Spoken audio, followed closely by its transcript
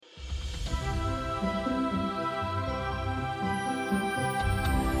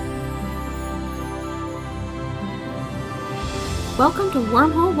Welcome to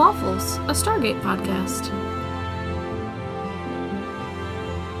Wormhole Waffles, a Stargate podcast.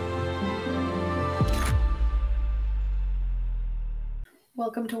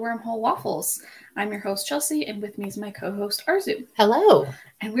 Welcome to Wormhole Waffles. I'm your host, Chelsea, and with me is my co-host, Arzu. Hello.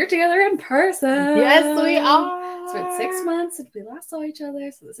 And we're together in person. Yes, we are. It's been 6 months since we last saw each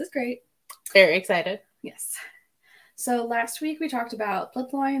other, so this is great. Very excited. Yes. So last week we talked about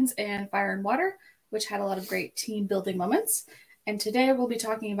Bloodlines and Fire and Water, which had a lot of great team-building moments. And today we'll be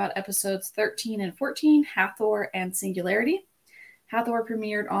talking about episodes 13 and 14, Hathor and Singularity. Hathor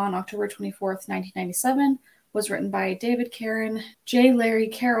premiered on October 24th, 1997, was written by David Karen, J. Larry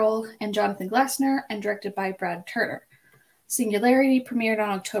Carroll, and Jonathan Glassner, and directed by Brad Turner. Singularity premiered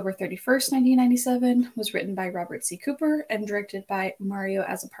on October 31st, 1997, was written by Robert C. Cooper, and directed by Mario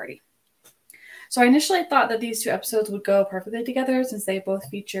Azzopardi. So I initially thought that these two episodes would go perfectly together since they both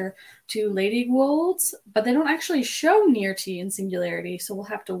feature two Lady Goulds, but they don't actually show Nearty in Singularity, so we'll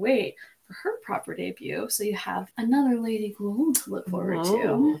have to wait for her proper debut. So you have another Lady Gould to look forward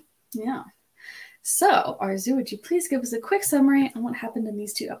to. Yeah. So, Arzu, would you please give us a quick summary on what happened in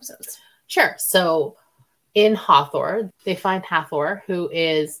these two episodes? Sure. So in Hathor, they find Hathor, who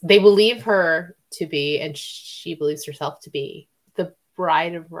is, they believe her to be, and she believes herself to be, the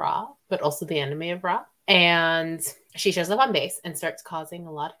bride of Ra, but also the enemy of Ra. And she shows up on base and starts causing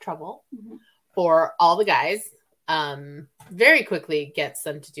a lot of trouble for all the guys. Very quickly gets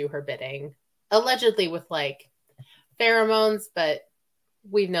them to do her bidding, allegedly with like pheromones, but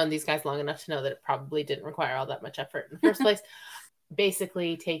we've known these guys long enough to know that it probably didn't require all that much effort in the first place.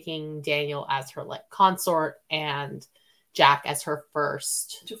 Basically taking Daniel as her like consort and Jack as her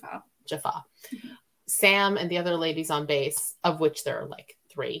first Jaffa. Sam and the other ladies on base, of which there are like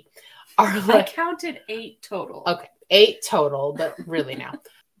 3, are like... I counted 8 total. Okay, 8 total, but really now.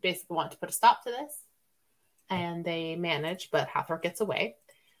 Basically want to put a stop to this. And they manage, but Hathor gets away.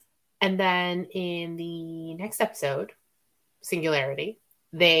 And then in the next episode, Singularity,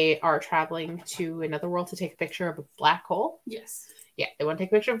 they are traveling to another world to take a picture of a black hole. Yes. Yeah, they want to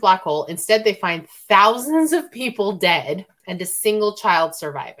take a picture of a black hole. Instead, they find thousands of people dead and a single child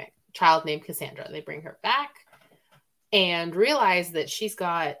surviving. Child named Cassandra. They bring her back and realize that she's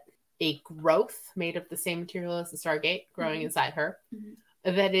got a growth made of the same material as the Stargate growing inside her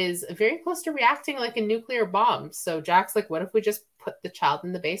that is very close to reacting like a nuclear bomb. So Jack's like, what if we just put the child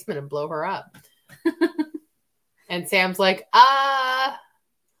in the basement and blow her up? And Sam's like,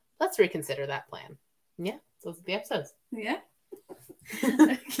 let's reconsider that plan. Yeah, those are the episodes. Yeah.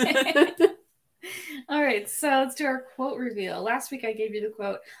 Okay. All right, so let's do our quote reveal. Last week I gave you the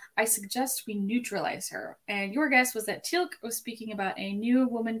quote, I suggest we neutralize her. And your guess was that Teal'c was speaking about a new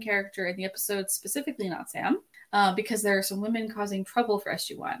woman character in the episode, specifically not Sam, because there are some women causing trouble for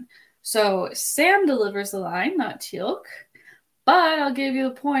SG-1. So Sam delivers the line, not Teal'c. But I'll give you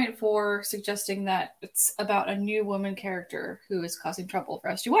the point for suggesting that it's about a new woman character who is causing trouble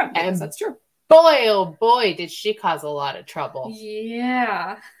for SG-1. Because that's true. Boy, oh boy, did she cause a lot of trouble.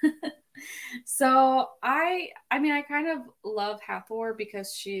 Yeah. So I kind of love Hathor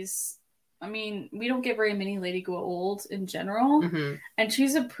because she's, we don't get very many Lady Gould in general. And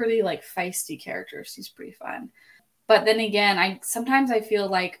she's a pretty like feisty character. She's pretty fun. But then again, sometimes I feel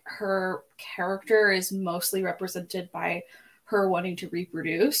like her character is mostly represented by her wanting to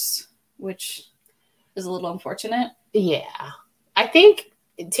reproduce, which is a little unfortunate. Yeah. I think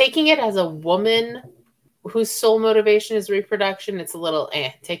taking it as a woman whose sole motivation is reproduction, it's a little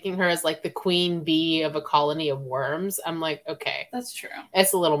taking her as like the queen bee of a colony of worms, I'm like, okay. That's true.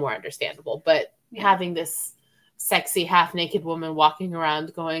 It's a little more understandable. But having this sexy half-naked woman walking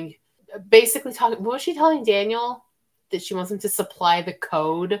around going, basically talking, what was she telling Daniel? That she wants him to supply the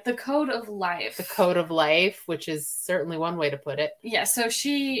code. The code of life. The code of life, which is certainly one way to put it. Yeah, so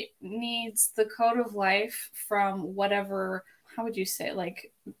she needs the code of life from whatever, how would you say,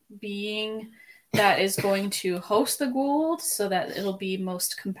 like being that is going to host the Gould so that it'll be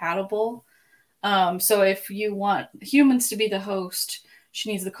most compatible. So if you want humans to be the host,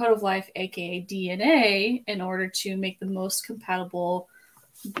 she needs the code of life, aka DNA, in order to make the most compatible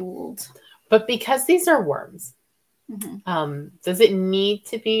Gould. But because these are worms, does it need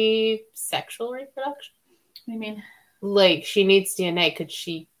to be sexual reproduction? What do you mean? Like, she needs DNA. Could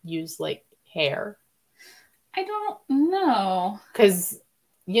she use, like, hair? I don't know. Because,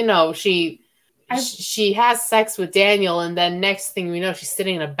 she has sex with Daniel, and then next thing we know, she's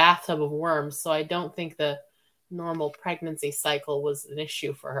sitting in a bathtub of worms. So I don't think the normal pregnancy cycle was an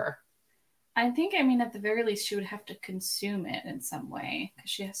issue for her. I think, at the very least, she would have to consume it in some way because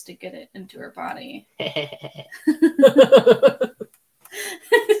she has to get it into her body.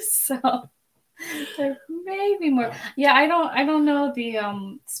 So there maybe more. Yeah, I don't know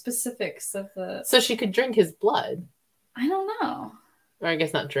the specifics of the. So she could drink his blood. I don't know. Or I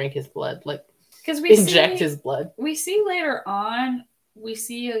guess not drink his blood, like because we inject his blood. We see later on, we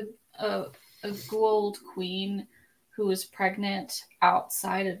see a gold queen who is pregnant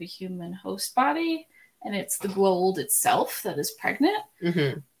outside of a human host body, and it's the gold itself that is pregnant.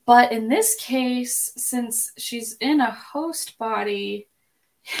 Mm-hmm. But in this case, since she's in a host body,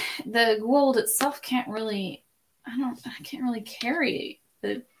 the gold itself can't really carry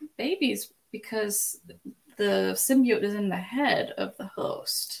the babies because the symbiote is in the head of the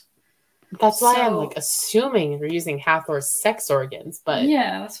host. That's why I'm like assuming they're using Hathor's sex organs, but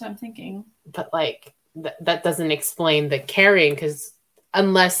yeah, that's what I'm thinking. But like that doesn't explain the carrying, because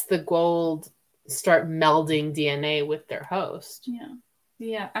unless the gold start melding DNA with their host.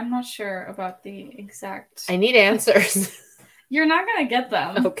 Yeah, I'm not sure about the exact. I need answers. You're not gonna get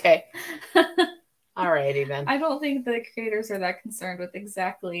them. Okay. Alrighty then. I don't think the creators are that concerned with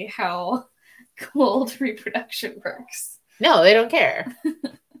exactly how gold reproduction works. No, they don't care.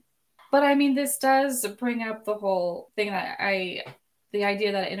 But I mean, this does bring up the whole thing the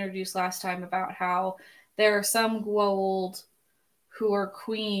idea that I introduced last time about how there are some gold who are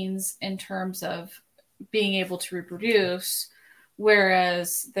queens in terms of being able to reproduce,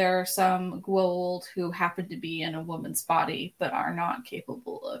 whereas there are some gold who happen to be in a woman's body but are not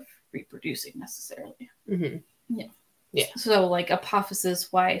capable of reproducing necessarily. Mm-hmm. Yeah. So like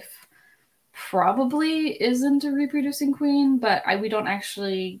Apophysis' wife probably isn't a reproducing queen, but we don't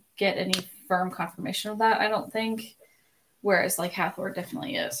actually get any firm confirmation of that, I don't think. Whereas like Hathor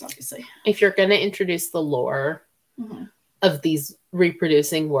definitely is, obviously. If you're going to introduce the lore of these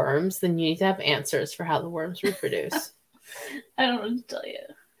reproducing worms, then you need to have answers for how the worms reproduce. I don't know what to tell you.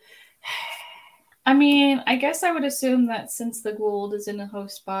 I mean, I guess I would assume that since the Gould is in a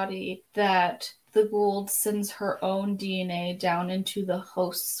host body, that the Gould sends her own DNA down into the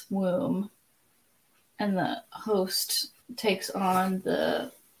host's womb, and the host takes on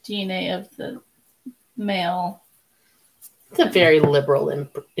the DNA of the male. It's a very liberal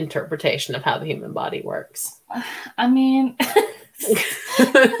interpretation of how the human body works. I mean,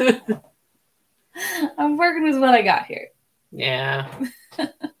 I'm working with what I got here. Yeah.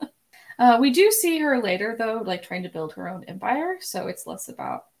 We do see her later, though, like trying to build her own empire. So it's less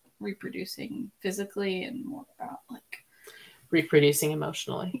about reproducing physically and more about like reproducing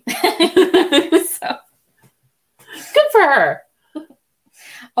emotionally. So good for her.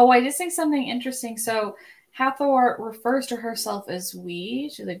 Oh, I just think something interesting. So Hathor refers to herself as we.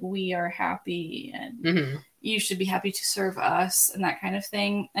 She's like, we are happy and you should be happy to serve us and that kind of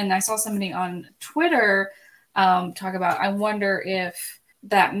thing. And I saw somebody on Twitter talk about, I wonder if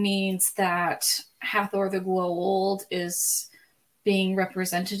that means that Hathor the Goa'uld is being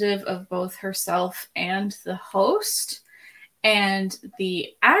representative of both herself and the host. And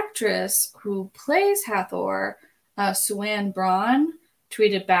the actress who plays Hathor, Suanne Braun,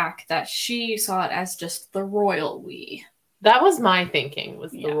 tweeted back that she saw it as just the royal we. That was my thinking,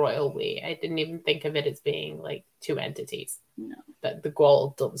 was the royal we. I didn't even think of it as being like two entities. No. That the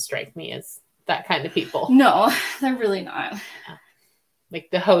Goa'uld don't strike me as that kind of people. No, they're really not. Yeah. Like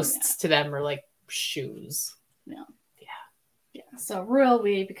the hosts to them are like shoes. Yeah. So royal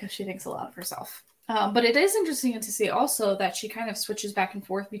we, because she thinks a lot of herself. But it is interesting to see also that she kind of switches back and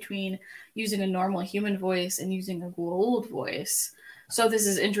forth between using a normal human voice and using a Goa'uld voice. So this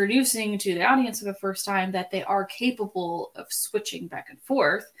is introducing to the audience for the first time that they are capable of switching back and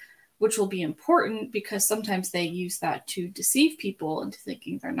forth, which will be important because sometimes they use that to deceive people into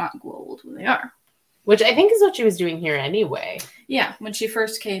thinking they're not Goa'uld when they are. Which I think is what she was doing here anyway. Yeah, when she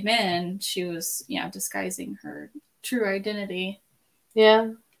first came in, she was disguising her true identity.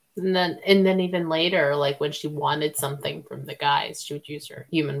 Yeah. And then even later, like when she wanted something from the guys, she would use her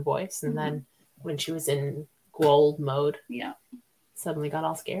human voice. And then when she was in Goa'uld mode, suddenly got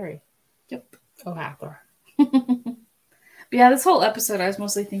all scary. Yep. Oh, Hathor. But yeah, this whole episode, I was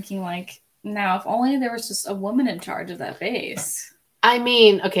mostly thinking like, now if only there was just a woman in charge of that base. I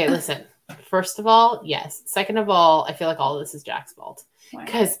mean, okay, listen. First of all, yes. Second of all, I feel like all of this is Jack's fault.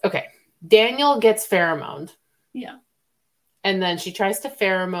 Because, okay, Daniel gets pheromoned. Yeah. And then she tries to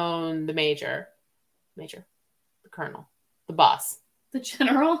pheromone the major, the colonel, the boss. The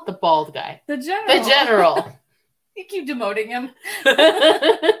general? The bald guy. The general. You keep demoting him.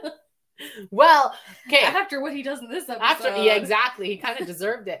 Well, okay. After what he does in this episode. Yeah, exactly. He kind of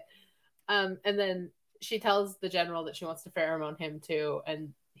deserved it. And then she tells the general that she wants to pheromone him too.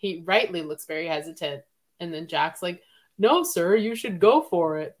 And he rightly looks very hesitant. And then Jack's like, no, sir, you should go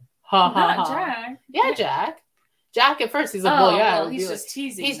for it. Ha ha ha. Jack. Yeah, Jack. Jack at first, he's like, well, yeah. He's just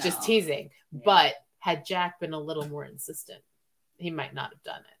teasing. He's just teasing. Yeah. But had Jack been a little more insistent, he might not have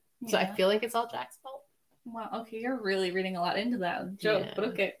done it. Yeah. So I feel like it's all Jack's fault. Wow, okay, you're really reading a lot into that joke, but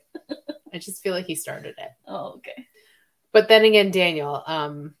okay. I just feel like he started it. Oh, okay. But then again, Daniel,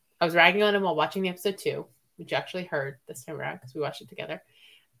 I was ragging on him while watching the episode 2, which you actually heard this time around because we watched it together.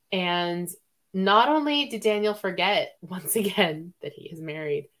 And not only did Daniel forget once again that he is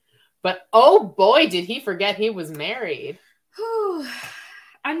married, but oh boy, did he forget he was married. Whew.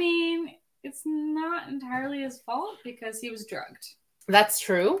 I mean, it's not entirely his fault because he was drugged. That's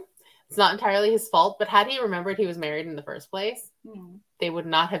true. It's not entirely his fault, but had he remembered he was married in the first place, they would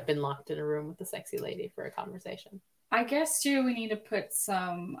not have been locked in a room with the sexy lady for a conversation. I guess, too, we need to put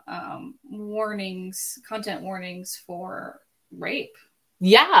some content warnings for rape.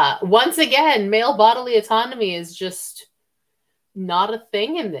 Yeah, once again, male bodily autonomy is just not a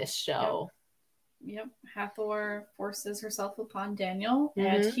thing in this show. Yep. Hathor forces herself upon Daniel,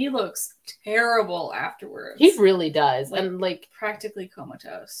 and he looks terrible afterwards. He really does. And practically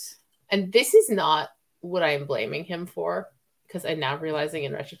comatose. And this is not what I'm blaming him for, because I'm now realizing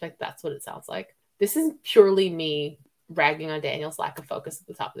in retrospect that's what it sounds like. This is purely me ragging on Daniel's lack of focus at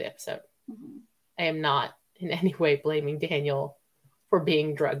the top of the episode. I am not in any way blaming Daniel for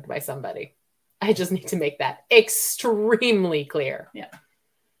being drugged by somebody. I just need to make that extremely clear. Yeah.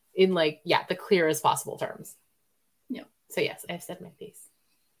 In the clearest possible terms. Yeah. So yes, I've said my piece.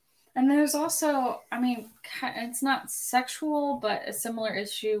 And there's also, I mean, it's not sexual, but a similar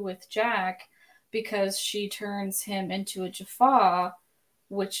issue with Jack because she turns him into a Jaffa,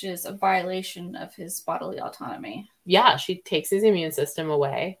 which is a violation of his bodily autonomy. Yeah, she takes his immune system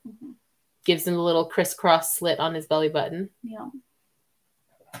away, gives him a little crisscross slit on his belly button. Yeah.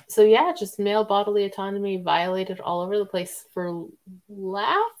 So yeah, just male bodily autonomy violated all over the place for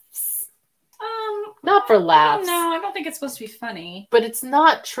laughs. Not for laughs. No, I don't think it's supposed to be funny. But it's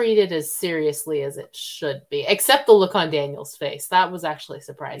not treated as seriously as it should be, except the look on Daniel's face. That was actually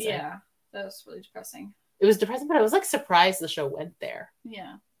surprising. Yeah, that was really depressing. It was depressing, but I was surprised the show went there.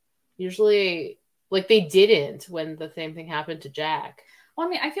 Yeah. Usually, they didn't when the same thing happened to Jack. Well, I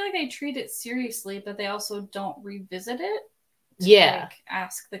mean, I feel like they treat it seriously, but they also don't revisit it.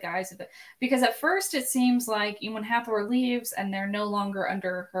 Ask the guys because at first it seems like when Hathor leaves and they're no longer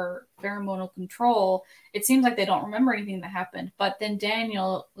under her pheromonal control, it seems like they don't remember anything that happened. But then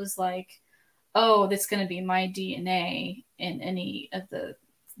Daniel was like, "Oh, that's going to be my DNA in any of the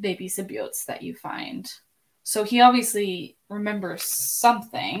baby symbiotes that you find." So he obviously remembers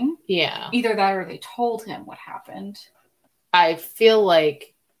something. Yeah. Either that or they told him what happened. I feel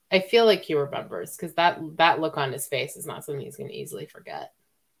like he remembers because that look on his face is not something he's going to easily forget.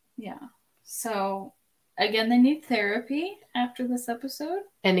 Yeah. So, again, they need therapy after this episode.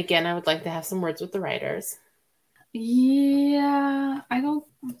 And again, I would like to have some words with the writers. Yeah, I don't...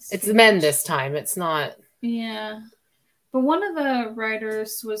 It's men this time. It's not... Yeah. But one of the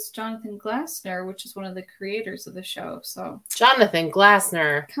writers was Jonathan Glassner, which is one of the creators of the show, so... Jonathan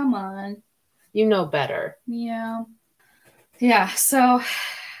Glassner. Come on. You know better. Yeah. Yeah, so...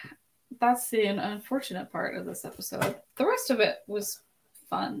 That's the unfortunate part of this episode. The rest of it was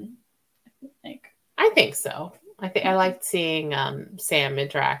fun, I think. I think so. I liked seeing Sam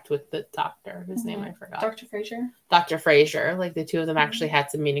interact with the doctor, whose name I forgot. Dr. Fraser. Dr. Fraser. The two of them actually had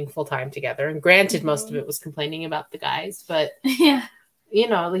some meaningful time together. And granted, most of it was complaining about the guys, but yeah,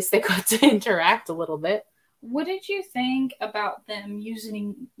 at least they got to interact a little bit. What did you think about them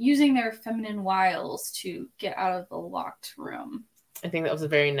using their feminine wiles to get out of the locked room? I think that was a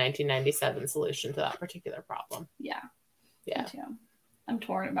very 1997 solution to that particular problem. Yeah. Yeah. I'm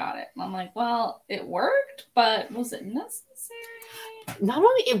torn about it. I'm like, well, it worked, but was it necessary? Not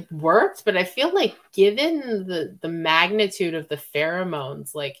only it worked, but I feel like given the magnitude of the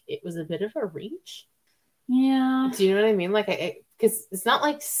pheromones, it was a bit of a reach. Yeah. Do you know what I mean? Because it's not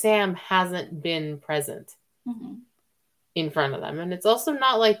like Sam hasn't been present in front of them. And it's also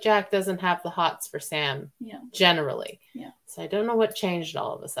not like Jack doesn't have the hots for Sam generally. Yeah. So I don't know what changed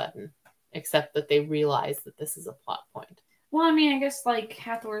all of a sudden, except that they realized that this is a plot point. Well, I mean, I guess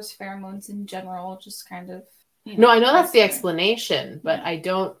Hathor's pheromones in general just kind of... No, I know that's the explanation, but I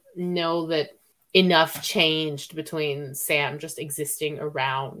don't know that enough changed between Sam just existing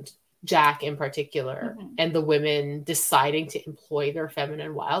around Jack in particular and the women deciding to employ their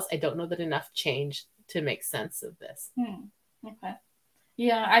feminine wiles. I don't know that enough changed to make sense of this. Okay.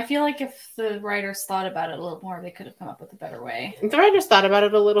 Yeah, I feel like if the writers thought about it a little more, they could have come up with a better way. If the writers thought about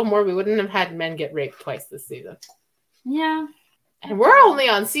it a little more, we wouldn't have had men get raped twice this season. Yeah. And we're only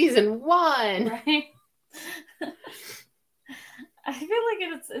on season 1. Right? I feel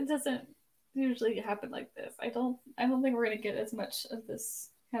like it doesn't usually happen like this. I don't think we're going to get as much of this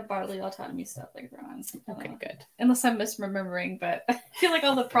have bodily autonomy stuff later on. Okay, good. Unless I'm misremembering, but I feel like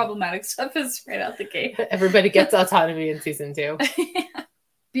all the problematic stuff is right out the gate. Everybody gets autonomy in season 2.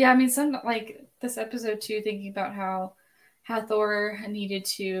 Yeah, I mean, some like this episode too, thinking about how Hathor needed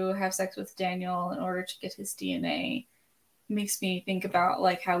to have sex with Daniel in order to get his DNA makes me think about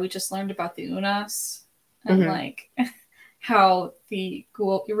like how we just learned about the Unas and like how the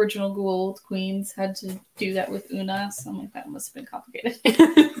original Gould queens had to do that with Unas. I'm like, that must have been complicated.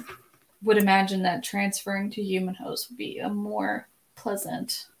 Would imagine that transferring to human host would be a more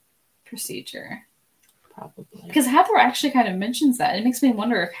pleasant procedure. Probably. Because Hathor actually kind of mentions that. It makes me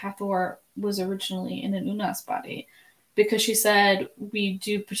wonder if Hathor was originally in an Unas body. Because she said, we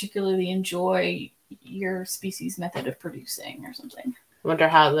do particularly enjoy your species' method of producing or something. I wonder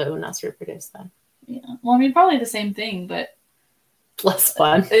how the Unas reproduce then. Yeah. Well, I mean, probably the same thing, but... less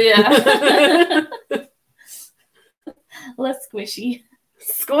fun. Yeah. Less squishy.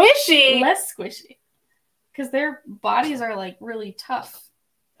 Squishy! Less squishy. Because their bodies are, like, really tough.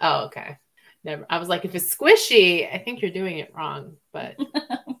 Oh, okay. Never. I was like, if it's squishy, I think you're doing it wrong, but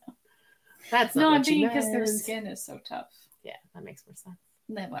that's not what you meant. because their skin is so tough. Yeah, that makes more sense.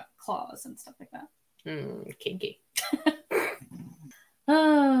 And they have like, claws and stuff like that. Kinky.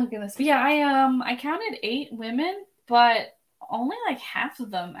 Oh goodness. But yeah, I counted 8 women, but only like half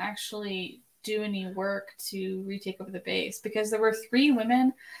of them actually do any work to retake over the base because there were 3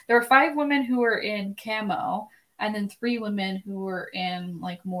 women. There were 5 women who were in camo. And then 3 women who were in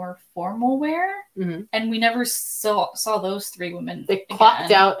like more formal wear, and we never saw those 3 women. They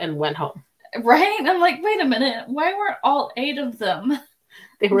clocked out and went home. Right? I'm like, wait a minute, why weren't all 8 of them?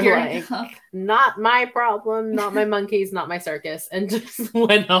 They were like, not my problem, not my monkeys, not my circus, and just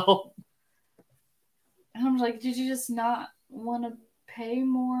went home. And I'm like, did you just not want to pay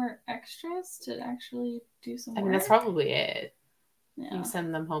more extras to actually do some work? I mean, that's probably it. Yeah. You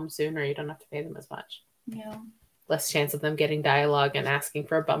send them home sooner, you don't have to pay them as much. Yeah. Less chance of them getting dialogue and asking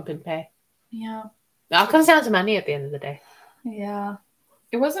for a bump in pay. Yeah. It all comes down to money at the end of the day. Yeah.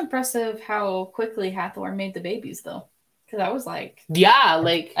 It was impressive how quickly Hathor made the babies, though. Because that was like... Yeah,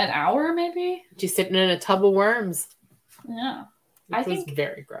 like... an hour, maybe? Just sitting in a tub of worms. Yeah. It was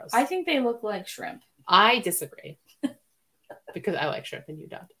very gross. I think they look like shrimp. I disagree. Because I like shrimp and you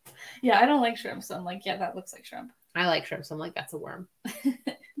don't. Yeah, I don't like shrimp, so I'm like, yeah, that looks like shrimp. I like shrimp, so I'm like, that's a worm.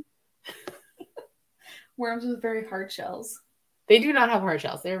 Worms with very hard shells. They do not have hard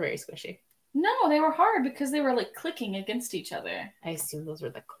shells. They're very squishy. No, they were hard because they were like clicking against each other. I assume those were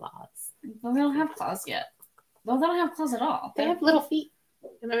the claws. Well, they don't have claws yet. Well, they don't have claws at all. They have little feet.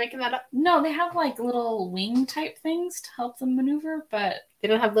 Am I making that up? No, they have like little wing type things to help them maneuver, but... they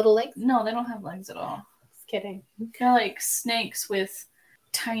don't have little legs? No, they don't have legs at all. Just kidding. They're like snakes with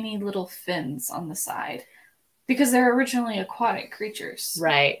tiny little fins on the side. Because they're originally aquatic creatures.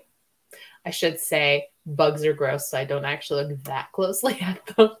 Right. I should say bugs are gross, so I don't actually look that closely at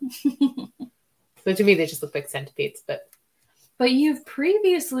them. So to me, they just look like centipedes, but you've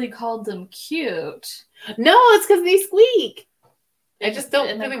previously called them cute. No, it's because they squeak. I just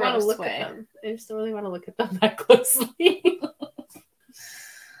don't really want to look way. at them. I just don't really want to look at them that closely.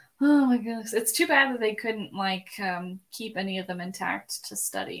 Oh my goodness. It's too bad that they couldn't like keep any of them intact to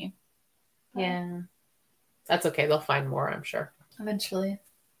study. Yeah. That's okay. They'll find more, I'm sure. Eventually.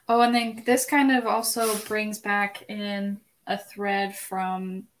 Oh, and then this kind of also brings back in a thread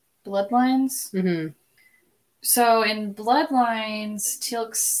from Bloodlines. Mm-hmm. So in Bloodlines,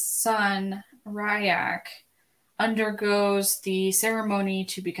 Teal'c's son, Ryak, undergoes the ceremony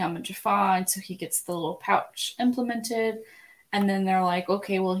to become a Jaffa, and so he gets the little pouch implemented. And then they're like,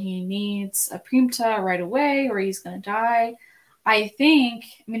 okay, well, he needs a Primta right away or he's going to die. I mean,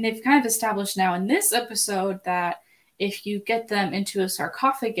 they've kind of established now in this episode that if you get them into a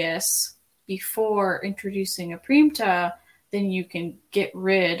sarcophagus before introducing a Primta, then you can get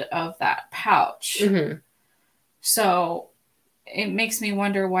rid of that pouch. Mm-hmm. So it makes me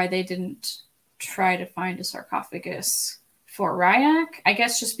wonder why they didn't try to find a sarcophagus for Ryak. I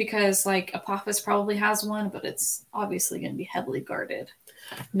guess just because like Apophis probably has one, but it's obviously going to be heavily guarded.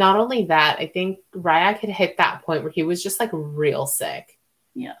 Not only that, I think Ryak had hit that point where he was just like real sick.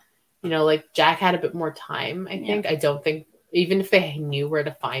 Yeah. You know, like Jack had a bit more time, I think. Yeah. I don't think, even if they knew where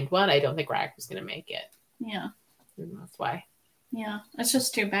to find one, I don't think Ryak was going to make it. Yeah. And that's why. Yeah. It's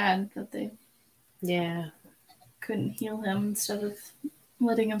just too bad that they couldn't heal him instead of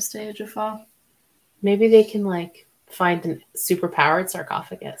letting him stay a Jaffa. Maybe they can like find a super-powered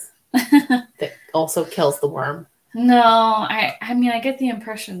sarcophagus that also kills the worm. No, I mean, I get the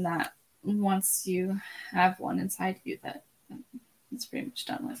impression that once you have one inside you that it's pretty much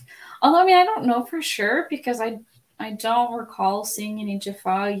done with. Although, I mean, I don't know for sure because I I don't recall seeing any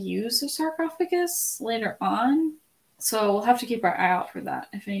Jaffa use a sarcophagus later on. So we'll have to keep our eye out for that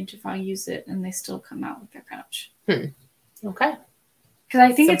if any Jaffa use it and they still come out with their pouch. Okay. Because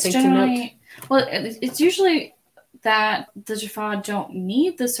I think Something it's generally, well, it's usually that the Jaffa don't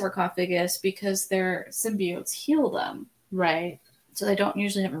need the sarcophagus because their symbiotes heal them. Right. So they don't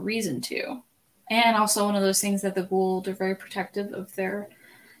usually have a reason to. And also one of those things that the Goa'uld are very protective of their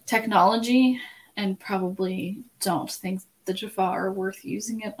technology and probably don't think the Jaffa are worth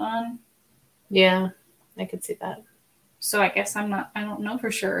using it on. Yeah, I could see that. So I guess I don't know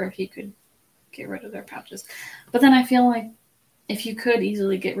for sure if you could get rid of their pouches. But then I feel like if you could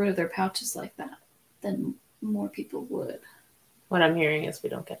easily get rid of their pouches like that, then more people would. What I'm hearing is we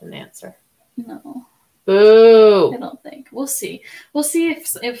don't get an answer. No. Boo! I don't think. We'll see. We'll see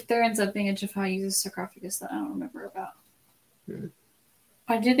if there ends up being a Jaffa uses sarcophagus that I don't remember about.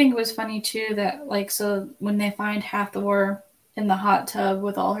 I did think it was funny too that so when they find Hathor in the hot tub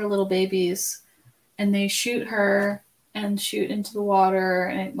with all her little babies and they shoot her and shoot into the water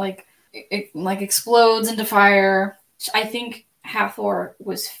and it explodes into fire. I think Hathor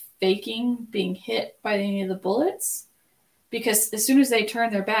was faking being hit by any of the bullets because as soon as they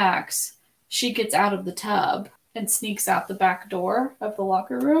turn their backs, she gets out of the tub and sneaks out the back door of the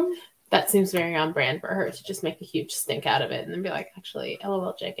locker room. That seems very on brand for her to just make a huge stink out of it and then be like, actually,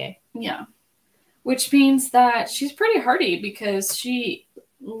 LOL, JK. Yeah. Which means that she's pretty hardy because she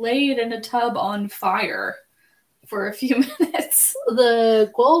laid in a tub on fire for a few minutes.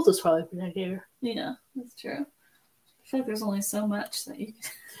 The Goa'uld is probably pretty here. Yeah, that's true. I feel like there's only so much that you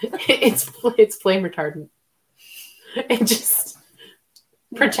can... it's flame retardant. And just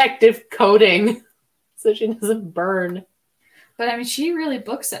protective coating so she doesn't burn. But I mean, she really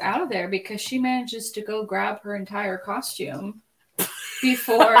books it out of there because she manages to go grab her entire costume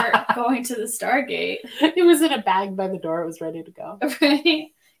before going to the Stargate. It was in a bag by the door. It was ready to go. Right?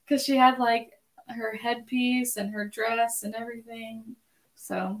 Because she had her headpiece and her dress and everything.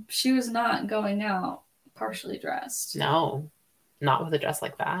 So she was not going out partially dressed. No, not with a dress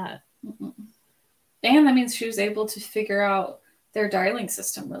like that. Mm-mm. And that means she was able to figure out their dialing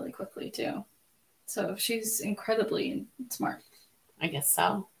system really quickly too. So she's incredibly smart. I guess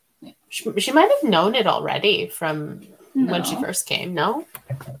so. Yeah. She might have known it already from when she first came, no?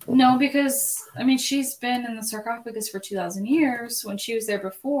 No, because, I mean, she's been in the sarcophagus for 2,000 years. When she was there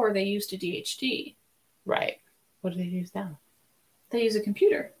before, they used a DHD. Right. What do they use now? They use a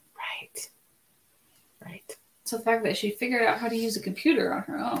computer. Right. So the fact that she figured out how to use a computer on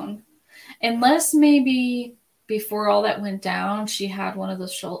her own, unless maybe before all that went down, she had one of the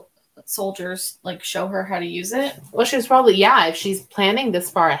soldiers show her how to use it. Well, she was probably, if she's planning this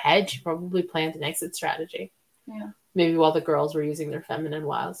far ahead, she probably planned an exit strategy. Yeah. Maybe while the girls were using their feminine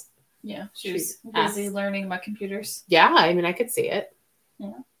wiles. Yeah, she was busy learning about computers. Yeah, I mean, I could see it.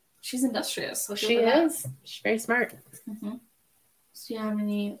 Yeah. She's industrious. So she is. She's very smart. Mm-hmm. So do you have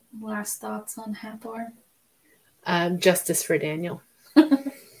any last thoughts on Hathor? Justice for Daniel.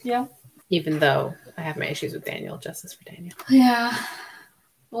 Yeah. Even though I have my issues with Daniel, justice for Daniel. Yeah.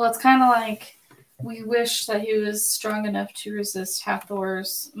 Well, it's kind of like we wish that he was strong enough to resist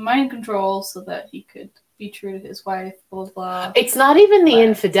Hathor's mind control so that he could be true to his wife, blah, blah. It's not even the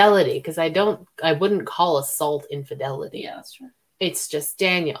infidelity, because I wouldn't call assault infidelity. Yeah, that's true. It's just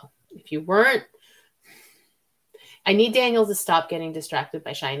Daniel. If you weren't, I need Daniel to stop getting distracted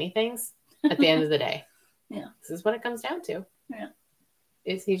by shiny things at the end of the day. Yeah. This is what it comes down to. Yeah.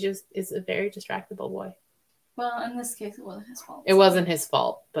 He just is a very distractible boy. Well, in this case, it wasn't his fault. It wasn't his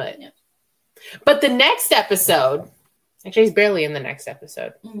fault, but But the next episode, actually, he's barely in the next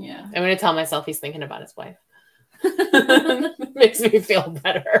episode. Yeah. I'm going to tell myself he's thinking about his wife. Makes me feel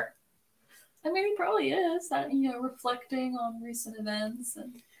better. I mean, he probably is. That, reflecting on recent events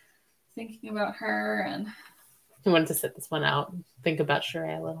and thinking about her. And he wanted to sit this one out and think about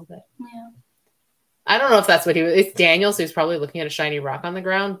Sheree a little bit. Yeah. I don't know if that's what he was. It's Daniel, so he's probably looking at a shiny rock on the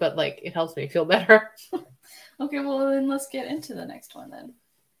ground, but it helps me feel better. Okay, well, then let's get into the next one then.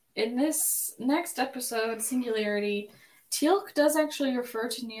 In this next episode, Singularity, Teal'c does actually refer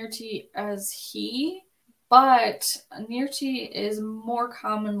to Nirti as he, but Nirti is more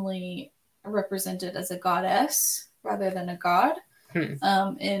commonly represented as a goddess rather than a god.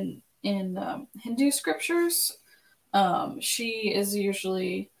 In Hindu scriptures, she is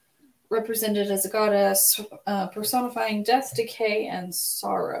usually represented as a goddess, personifying death, decay, and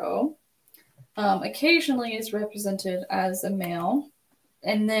sorrow. Occasionally is represented as a male.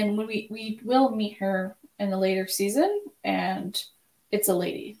 And then when we will meet her in a later season, and it's a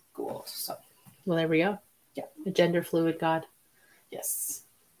lady Goa'uld. So, well, there we go. Yeah, a gender fluid god. Yes.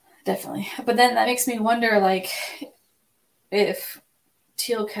 Definitely. But then that makes me wonder, like, if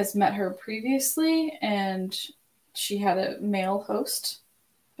Teal'c has met her previously and she had a male host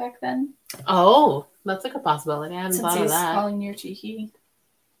back then. Oh, that's like a possibility. I hadn't Since thought of he's that. calling Yurchi he.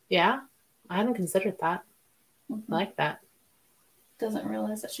 Yeah, I hadn't considered that. I like that. Doesn't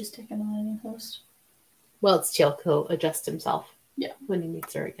realize that she's taken on a new host. Well, it's Teal'c who'll adjust himself. Yeah. When he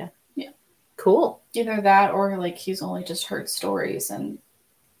meets her again. Yeah. Cool. Either that or like he's only just heard stories and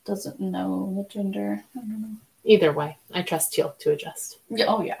doesn't know the gender. I don't know. Either way, I trust Teal'c to adjust. Yeah.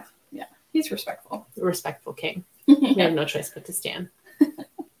 Oh yeah. Yeah. He's respectful. A respectful king. We have no choice but to stand.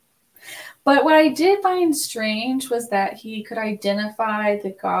 But what I did find strange was that he could identify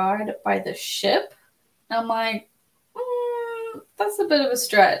the god by the ship. I'm like, that's a bit of a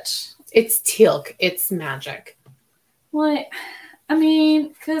stretch. It's Teal'c. It's magic. Like, I mean,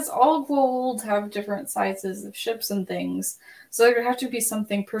 because all gold have different sizes of ships and things. So there would have to be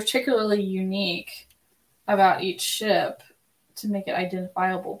something particularly unique about each ship to make it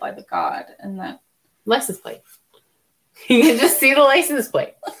identifiable by the god. And that... License plate. You can just see the license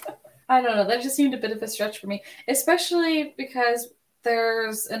plate. I don't know. That just seemed a bit of a stretch for me. Especially because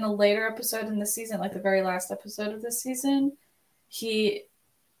there's, in a later episode in the season, like the very last episode of this season,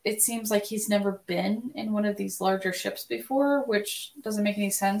 it seems like he's never been in one of these larger ships before, which doesn't make any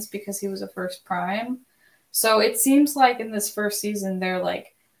sense because he was a first prime. So it seems like in this first season, they're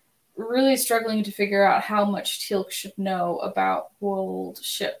like really struggling to figure out how much Teal'c should know about world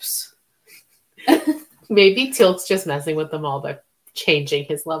ships. Maybe Teal'c's just messing with them all by changing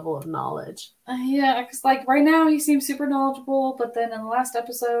his level of knowledge. Yeah, because like right now he seems super knowledgeable, but then in the last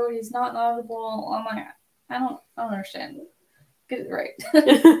episode he's not knowledgeable. I'm like, I don't understand. Get it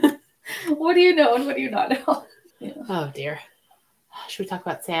right. What do you know and what do you not know? Yeah. Oh dear. Should we talk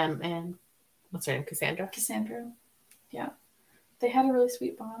about Sam and what's her name? Cassandra? Cassandra. Yeah. They had a really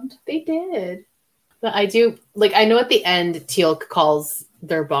sweet bond. They did. But I do, like, I know at the end Teal'c calls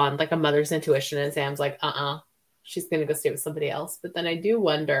their bond like a mother's intuition, and Sam's like, she's gonna go stay with somebody else. But then I do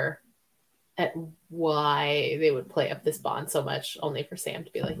wonder at why they would play up this bond so much only for Sam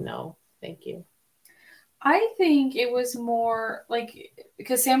to be like, no, thank you. I think it was more like,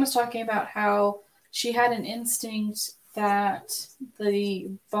 because Sam was talking about how she had an instinct that the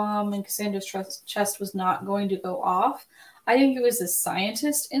bomb in Cassandra's chest was not going to go off. I think it was a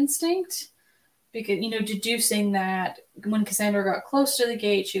scientist instinct, because, deducing that when Cassandra got close to the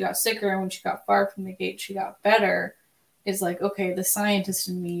gate, she got sicker, and when she got far from the gate, she got better, is like, okay, the scientist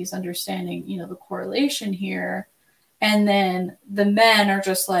in me is understanding, the correlation here. And then the men are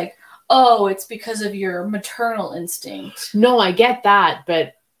just like, oh, it's because of your maternal instinct. No, I get that,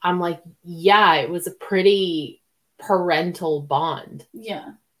 but I'm like, yeah, it was a pretty parental bond.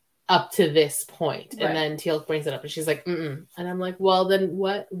 Yeah. Up to this point. Right. And then Teal'c brings it up and she's like, mm-mm. And I'm like, well, then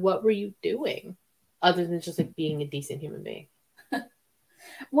what were you doing? Other than just like being a decent human being.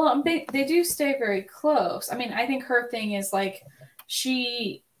 Well, they do stay very close. I mean, I think her thing is like,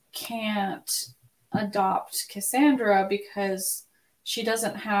 she can't adopt Cassandra because she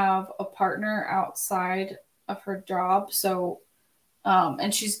doesn't have a partner outside of her job. So,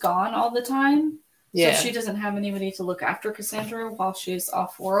 and she's gone all the time. Yeah. So she doesn't have anybody to look after Cassandra while she's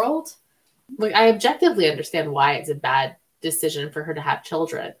off world. Like, I objectively understand why it's a bad decision for her to have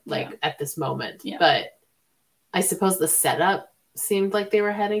children, at this moment. Yeah. But I suppose the setup seemed like they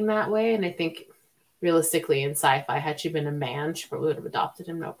were heading that way. And I think realistically in sci-fi, had she been a man, she probably would have adopted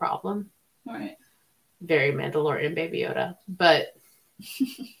him, no problem. Right. Very Mandalorian Baby Yoda. But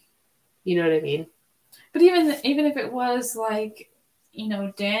you know what I mean? But even if it was like,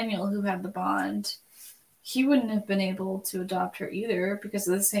 Daniel who had the bond, he wouldn't have been able to adopt her either because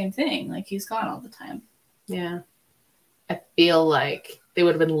of the same thing. Like, he's gone all the time. Yeah. I feel like they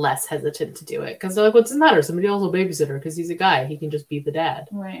would have been less hesitant to do it because they're like, what's the matter? Somebody else will babysit her because he's a guy. He can just be the dad.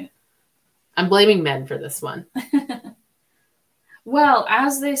 Right. I'm blaming men for this one. Well,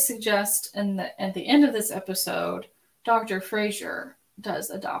 as they suggest at the end of this episode, Dr. Frasier does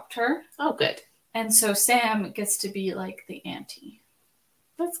adopt her. Oh, good. And so Sam gets to be like the auntie.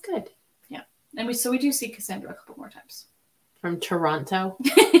 That's good. Yeah. And we do see Cassandra a couple more times. From Toronto?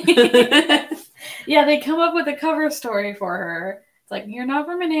 Yeah, they come up with a cover story for her. It's like, you're not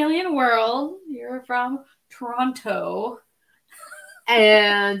from an alien world. You're from Toronto.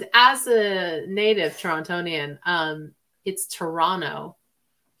 And as a native Torontonian, it's Toronto.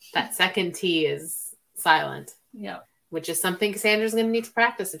 That second T is silent. Yeah. Which is something Cassandra's going to need to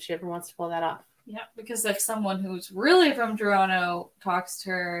practice if she ever wants to pull that off. Yeah, because if someone who's really from Toronto talks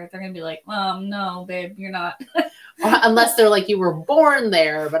to her, they're going to be like, no, babe, you're not. Unless they're like, you were born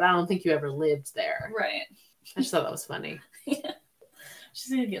there, but I don't think you ever lived there. Right. I just thought that was funny. Yeah.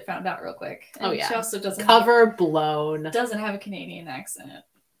 She's gonna get found out real quick. And Oh yeah. She also doesn't blown. Doesn't have a Canadian accent.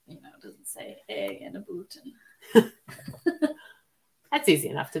 Doesn't say a in a boot. And... That's easy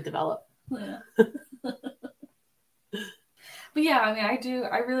enough to develop. Yeah. But yeah,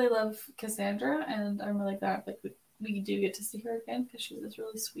 I really love Cassandra, and I'm really glad we do get to see her again because she's this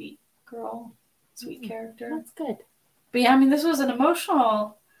really sweet girl, sweet character. That's good. But yeah, this was an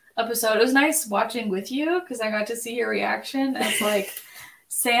emotional episode. It was nice watching with you because I got to see your reaction as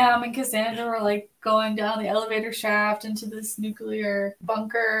Sam and Cassandra were going down the elevator shaft into this nuclear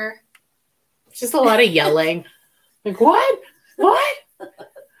bunker. Just a lot of yelling. What? What?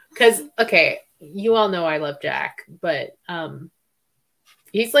 Because, okay, you all know I love Jack, but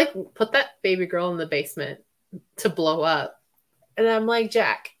he's put that baby girl in the basement to blow up. And I'm like,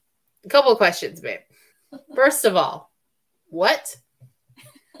 Jack, a couple of questions, babe. First of all, what?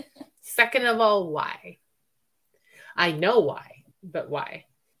 Second of all, why? I know why, but why?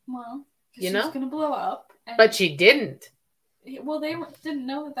 Well, she was going to blow up. But she didn't. Well, they didn't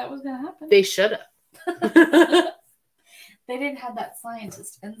know that was going to happen. They should have. They didn't have that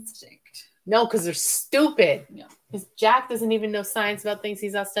scientist instinct. No, because they're stupid. Yeah. Because Jack doesn't even know science about things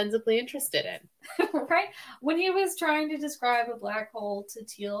he's ostensibly interested in. Right? When he was trying to describe a black hole to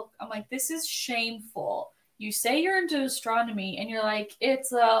Teal, I'm like, this is shameful. You say you're into astronomy, and you're like,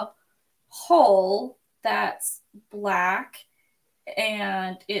 it's a hole that's black,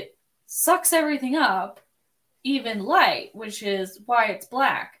 and it sucks everything up, even light, which is why it's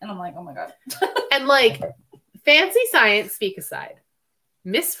black. And I'm like, oh my God. And fancy science speak aside,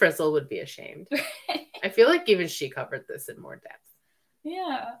 Miss Frizzle would be ashamed. I feel like even she covered this in more depth.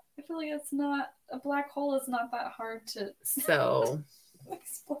 Yeah, I feel like it's not, a black hole is not that hard to explain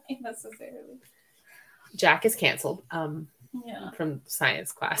necessarily. Jack is canceled from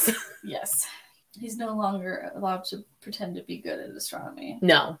science class. Yes. He's no longer allowed to pretend to be good at astronomy.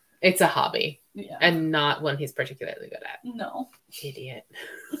 No, it's a hobby. Yeah. And not one he's particularly good at. No. Idiot.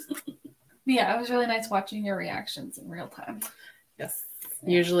 Yeah, it was really nice watching your reactions in real time. Yes.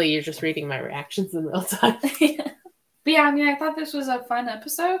 Yeah. Usually you're just reading my reactions in real time. Yeah. But yeah, I thought this was a fun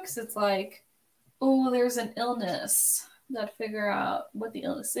episode because it's there's an illness. You got to figure out what the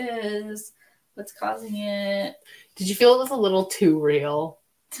illness is, what's causing it. Did you feel it was a little too real?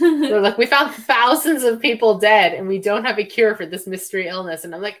 They're we found thousands of people dead and we don't have a cure for this mystery illness.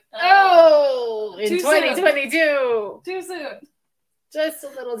 And I'm like, oh, in 2022. Too soon. Just a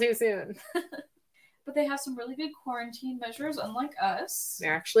little too soon. But they have some really good quarantine measures, unlike us. They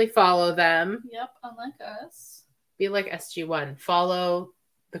actually follow them. Yep, unlike us. Be like SG-1. Follow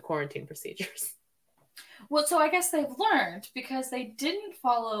the quarantine procedures. Well, so I guess they've learned because they didn't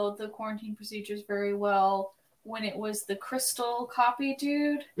follow the quarantine procedures very well when it was the crystal copy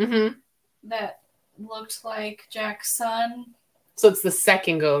dude that looked like Jack's son. So it's the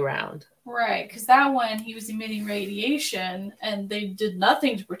second go around. Right, because that one, he was emitting radiation and they did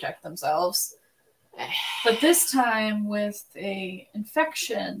nothing to protect themselves. But this time with a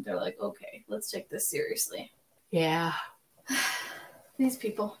infection, they're like, okay, let's take this seriously. Yeah. These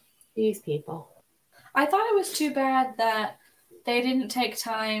people. I thought it was too bad that they didn't take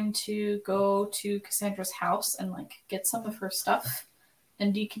time to go to Cassandra's house and get some of her stuff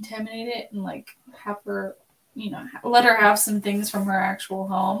and decontaminate it and have her, let her have some things from her actual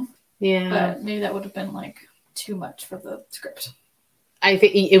home. Yeah. But maybe that would have been too much for the script. I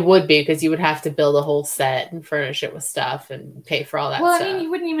think it would be because you would have to build a whole set and furnish it with stuff and pay for all that stuff. Well, you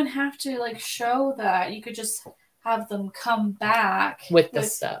wouldn't even have to show that. You could just have them come back with the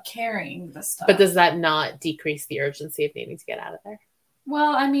stuff, carrying the stuff. But does that not decrease the urgency of needing to get out of there?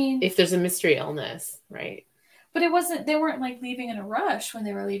 Well, if there's a mystery illness, right? But they weren't leaving in a rush when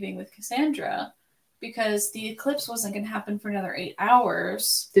they were leaving with Cassandra because the eclipse wasn't going to happen for another 8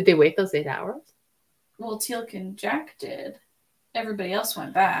 hours. Did they wait those 8 hours? Well, Teal'c and Jack did. Everybody else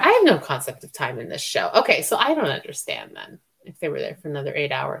went back. I have no concept of time in this show. Okay, so I don't understand then. If they were there for another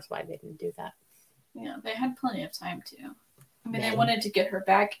 8 hours, why they didn't do that? Yeah, they had plenty of time to. They wanted to get her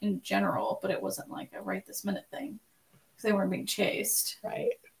back in general, but it wasn't a right this minute thing. Because they weren't being chased.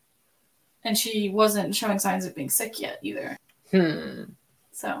 Right. And she wasn't showing signs of being sick yet either.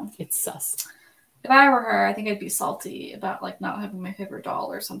 So. It's sus. If I were her, I think I'd be salty about not having my favorite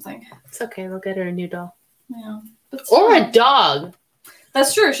doll or something. It's okay, we'll get her a new doll. Yeah. Or a dog.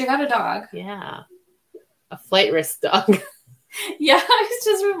 That's true. She got a dog. Yeah. A flight risk dog. Yeah, I was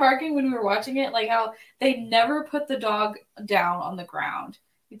just remarking when we were watching it, how they never put the dog down on the ground.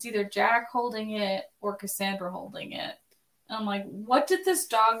 It's either Jack holding it or Cassandra holding it. And I'm like, what did this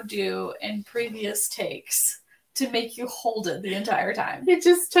dog do in previous takes to make you hold it the entire time? It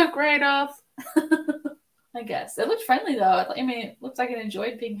just took right off. I guess. It looked friendly, though. I mean, it looks like it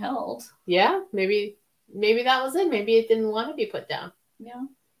enjoyed being held. Yeah, maybe that was it. Maybe it didn't want to be put down. Yeah.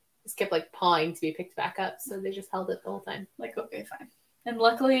 Just kept like pawing to be picked back up, so they just held it the whole time. Like, okay, fine. And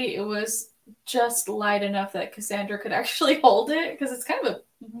luckily, it was just light enough that Cassandra could actually hold it, because it's kind of a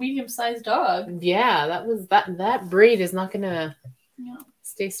medium-sized dog. Yeah, that breed is not gonna Yeah.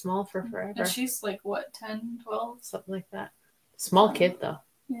 stay small for forever. And she's like, what, 10, 12? Something like that. Small kid, though.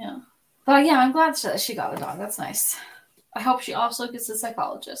 Yeah. But yeah, I'm glad that she got a dog. That's nice. I hope she also gets a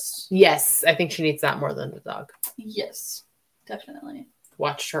psychologist. Yes, I think she needs that more than the dog. Yes, definitely.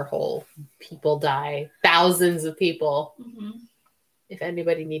 Watched her whole people die. Thousands of people. Mm-hmm. If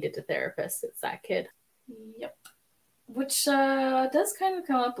anybody needed a therapist, it's that kid. Yep. Which does kind of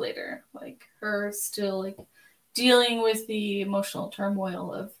come up later. Like, her still, like, dealing with the emotional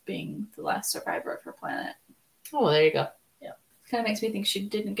turmoil of being the last survivor of her planet. Oh, well, there you go. Yeah. Kind of makes me think she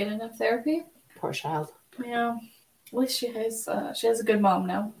didn't get enough therapy. Poor child. Yeah. At least she has a good mom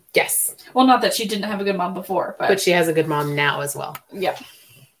now. Yes. Well, not that she didn't have a good mom before, but she has a good mom now as well. Yeah.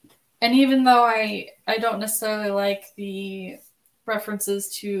 And even though I don't necessarily like the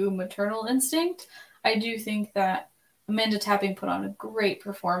references to maternal instinct, I do think that Amanda Tapping put on a great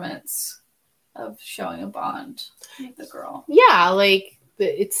performance of showing a bond with the girl. Yeah, like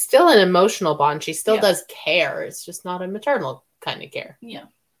it's still an emotional bond. She still does care. It's just not a maternal kind of care. Yeah.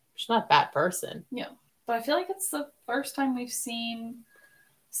 She's not a bad person. Yeah. But I feel like it's the first time we've seen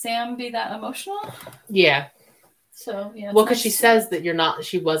Sam be that emotional. Yeah. So, yeah. Well, because she says that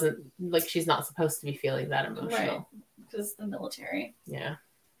she's not supposed to be feeling that emotional. Right. Because the military. Yeah.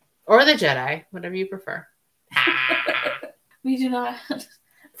 Or the Jedi, whatever you prefer. We do not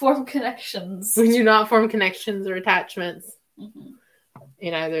form connections. We do not form connections or attachments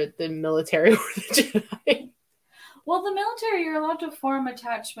in either the military or the Jedi. Well, the military, you're allowed to form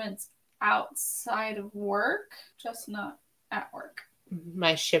attachments outside of work, just not at work.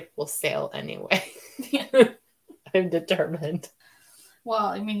 My ship will sail anyway. Yeah. I'm determined. Well,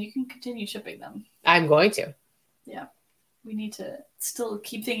 I mean, you can continue shipping them. I'm going to. Yeah. We need to still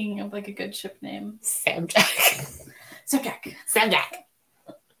keep thinking of like a good ship name. Sam Jack. Sam Jack. Sam Jack.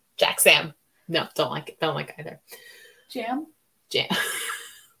 Jack Sam. No, don't like it. Don't like either. Jam.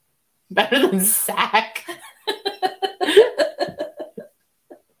 Better than Sack.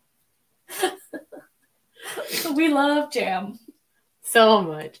 We love Jam. So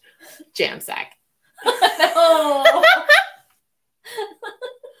much. Jam Sack. No.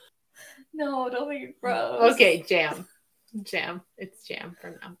 No, don't make it gross. Okay, Jam. Jam. It's Jam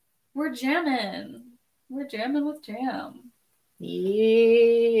for now. We're jamming. We're jamming with Jam.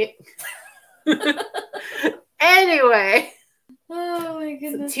 Yeah. Anyway. Oh my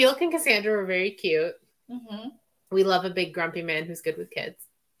goodness. Teal'c and Cassandra were very cute. Mm-hmm. We love a big grumpy man who's good with kids.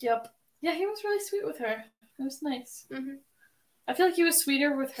 Yep. Yeah, he was really sweet with her. It was nice. Mm-hmm. I feel like he was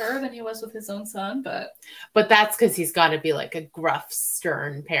sweeter with her than he was with his own son, but that's because he's got to be like a gruff,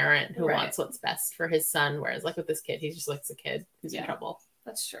 stern parent who Right. wants what's best for his son. Whereas, like with this kid, he just likes a kid who's in Yeah. trouble.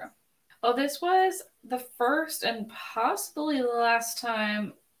 That's true. Oh, this was the first and possibly the last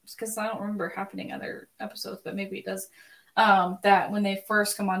time, because I don't remember happening other episodes, but maybe it does. That when they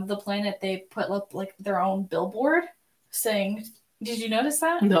first come onto the planet, they put up like their own billboard saying, "Did you notice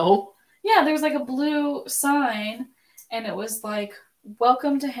that?" No. Yeah, there was like a blue sign, and it was like,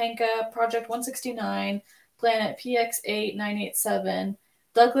 "Welcome to Hanka, Project 169, Planet PX8987,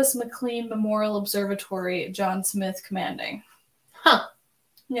 Douglas MacLean Memorial Observatory, John Smith commanding." Huh.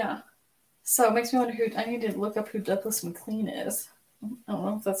 Yeah. So it makes me wonder I need to look up who Douglas MacLean is. I don't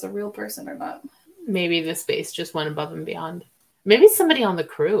know if that's a real person or not. Maybe the space just went above and beyond. Maybe somebody on the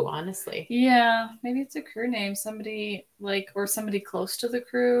crew, honestly. Yeah, maybe it's a crew name. Somebody or somebody close to the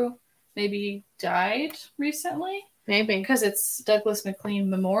crew maybe died recently. Maybe. Because it's Douglas MacLean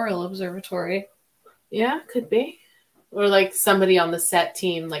Memorial Observatory. Yeah, could be. Or like somebody on the set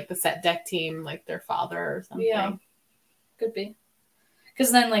team, like the set deck team, like their father or something. Yeah, could be.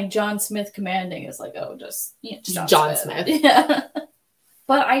 Because then like John Smith commanding is like, oh, just John Smith. Yeah.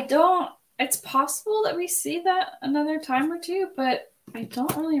 But it's possible that we see that another time or two, but I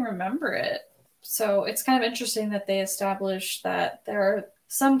don't really remember it. So it's kind of interesting that they establish that there are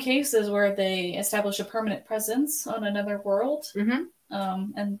some cases where they establish a permanent presence on another world,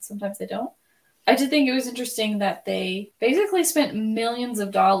 and sometimes they don't. I did think it was interesting that they basically spent millions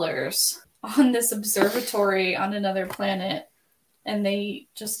of dollars on this observatory on another planet, and they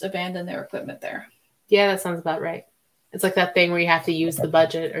just abandoned their equipment there. Yeah, that sounds about right. It's like that thing where you have to use the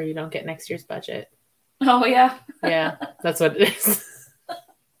budget or you don't get next year's budget. Oh, yeah. Yeah, that's what it is.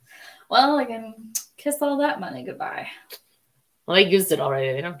 Well, I can kiss all that money goodbye. Well, they used it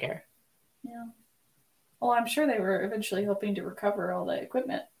already. They don't care. Yeah. Well, I'm sure they were eventually hoping to recover all the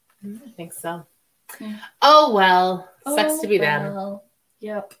equipment. I think so. Yeah. Oh, well. Sucks to be them.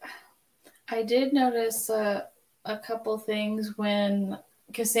 Yep. I did notice a couple things when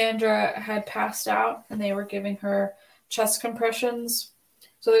Cassandra had passed out and they were giving her chest compressions.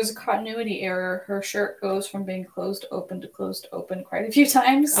 So there's a continuity error. Her shirt goes from being closed open to closed open quite a few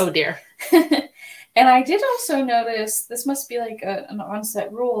times. Oh, dear. And I did also notice, this must be like an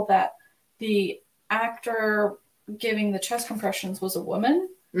on-set rule, that the actor giving the chest compressions was a woman.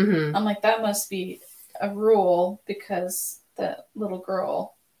 Mm-hmm. I'm like, that must be a rule because the little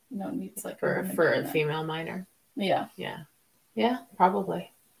girl, needs like for a female minor. Yeah. Yeah, probably.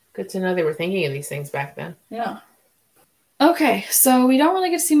 Good to know they were thinking of these things back then. Yeah. Okay, so we don't really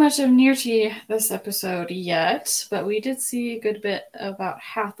get to see much of Nirti this episode yet, but we did see a good bit about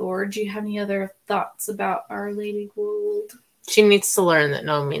Hathor. Do you have any other thoughts about Our Lady Gould? She needs to learn that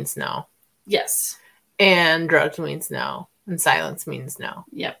no means no. Yes. And drugs means no. And silence means no.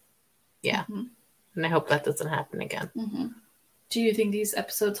 Yep. Yeah. Mm-hmm. And I hope that doesn't happen again. Mm-hmm. Do you think these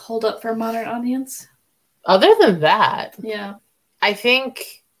episodes hold up for a modern audience? Other than that, yeah, I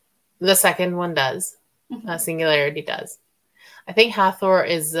think the second one does. Mm-hmm. Singularity does. I think Hathor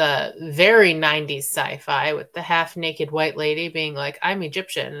is very 90s sci-fi with the half-naked white lady being like, I'm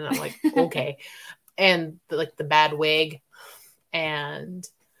Egyptian. And I'm like, okay. And the bad wig and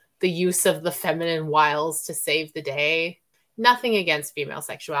the use of the feminine wiles to save the day. Nothing against female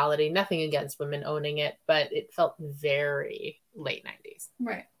sexuality, nothing against women owning it, but it felt very late 90s.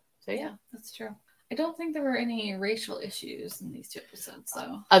 Right. So, yeah. That's true. I don't think there were any racial issues in these two episodes,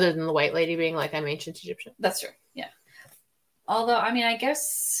 though. Other than the white lady being like, I'm ancient Egyptian. That's true, yeah. Although, I mean, I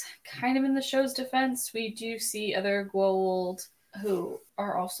guess kind of in the show's defense, we do see other Goa'uld who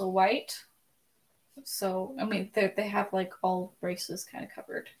are also white. So, I mean, they have like all races kind of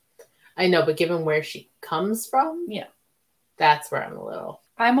covered. I know, but given where she comes from, yeah, that's where I'm a little.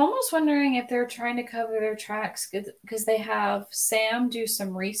 I'm almost wondering if they're trying to cover their tracks because they have Sam do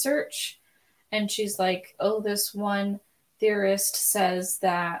some research, and she's like, "Oh, this one theorist says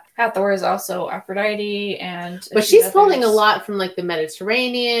that Hathor is also Aphrodite," but she's pulling a lot from like the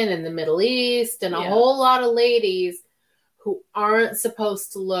Mediterranean and the Middle East, and a whole lot of ladies who aren't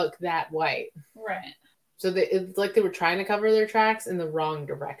supposed to look that white. Right. So it's like they were trying to cover their tracks in the wrong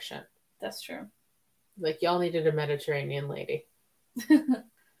direction. That's true. Like, y'all needed a Mediterranean lady.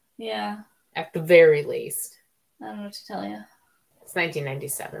 Yeah. At the very least. I don't know what to tell you. It's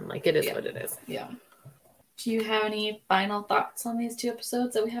 1997. Like, it is what it is. Yeah. Do you have any final thoughts on these two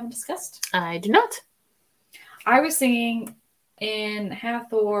episodes that we haven't discussed? I do not. I was thinking in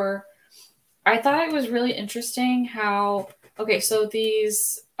Hathor, I thought it was really interesting how, so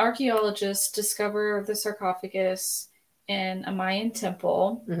these archaeologists discover the sarcophagus in a Mayan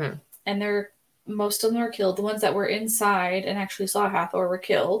temple, mm-hmm. and most of them were killed. The ones that were inside and actually saw Hathor were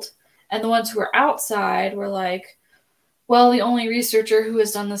killed. And the ones who were outside were like, well, the only researcher who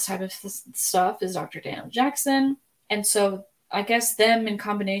has done this type of stuff is Dr. Daniel Jackson. And so I guess them in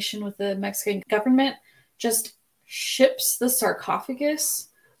combination with the Mexican government just ships the sarcophagus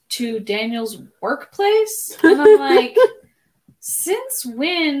to Daniel's workplace. And I'm like, since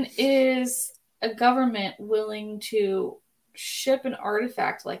when is a government willing to ship an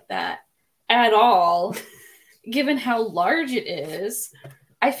artifact like that at all, given how large it is?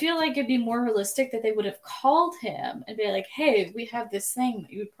 I feel like it'd be more realistic that they would have called him and be like, hey, we have this thing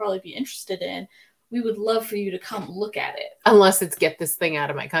that you would probably be interested in. We would love for you to come look at it. Unless it's get this thing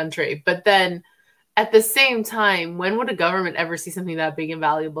out of my country. But then at the same time, when would a government ever see something that big and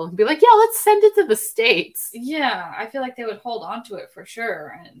valuable and be like, yeah, let's send it to the States? Yeah, I feel like they would hold on to it for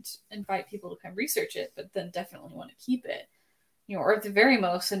sure and invite people to come research it, but then definitely want to keep it. Or at the very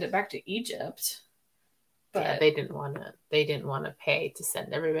most, send it back to Egypt. But yeah, they didn't want to pay to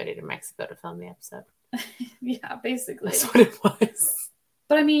send everybody to Mexico to film the episode. Yeah, basically. That's what it was.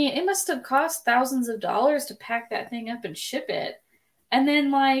 But I mean, it must have cost thousands of dollars to pack that thing up and ship it. And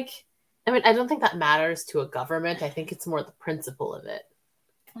then I don't think that matters to a government. I think it's more the principle of it.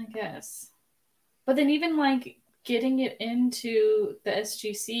 I guess. But then even getting it into the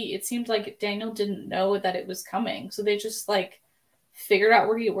SGC, it seemed like Daniel didn't know that it was coming. So they just figured out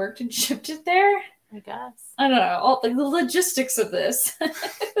where he worked and shipped it there. I guess. I don't know. All the logistics of this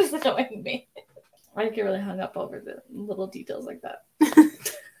is annoying me. I get really hung up over the little details like that.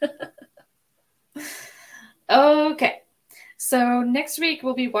 Okay. So next week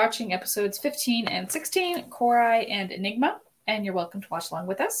we'll be watching episodes 15 and 16, Korai and Enigma, and you're welcome to watch along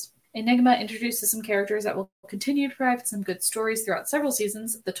with us. Enigma introduces some characters that will continue to provide some good stories throughout several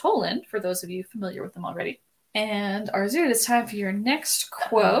seasons. The Toland, for those of you familiar with them already. And Arzu, it's time for your next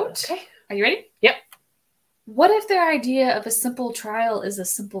quote. Okay. Are you ready? Yep. What if their idea of a simple trial is a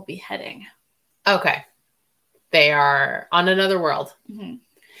simple beheading? Okay. They are on another world. Mm-hmm.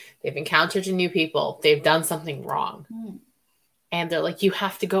 They've encountered new people. They've done something wrong. Mm-hmm. And they're like, you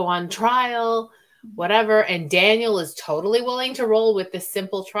have to go on trial, whatever. And Daniel is totally willing to roll with this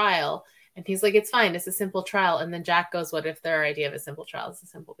simple trial. And he's like, it's fine. It's a simple trial. And then Jack goes, what if their idea of a simple trial is a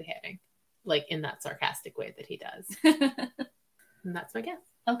simple beheading? Like in that sarcastic way that he does. And that's my guess.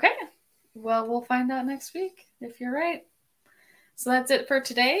 Okay. Well, we'll find out next week if you're right. So that's it for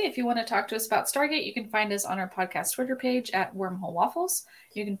today. If you want to talk to us about Stargate, you can find us on our podcast Twitter page at Wormhole Waffles.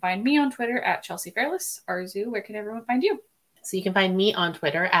 You can find me on Twitter at Chelsea Fairless. Arzu, where can everyone find you? So you can find me on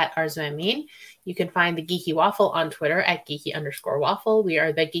Twitter at Arzuamin. You can find the Geeky Waffle on Twitter at geeky_waffle. We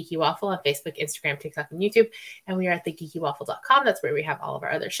are the Geeky Waffle on Facebook, Instagram, TikTok, and YouTube. And we are at thegeekywaffle.com. That's where we have all of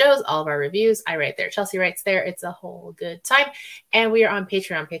our other shows, all of our reviews. I write there. Chelsea writes there. It's a whole good time. And we are on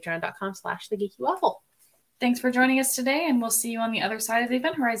Patreon, patreon.com/thegeekywaffle. Thanks for joining us today, and we'll see you on the other side of the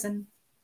event horizon.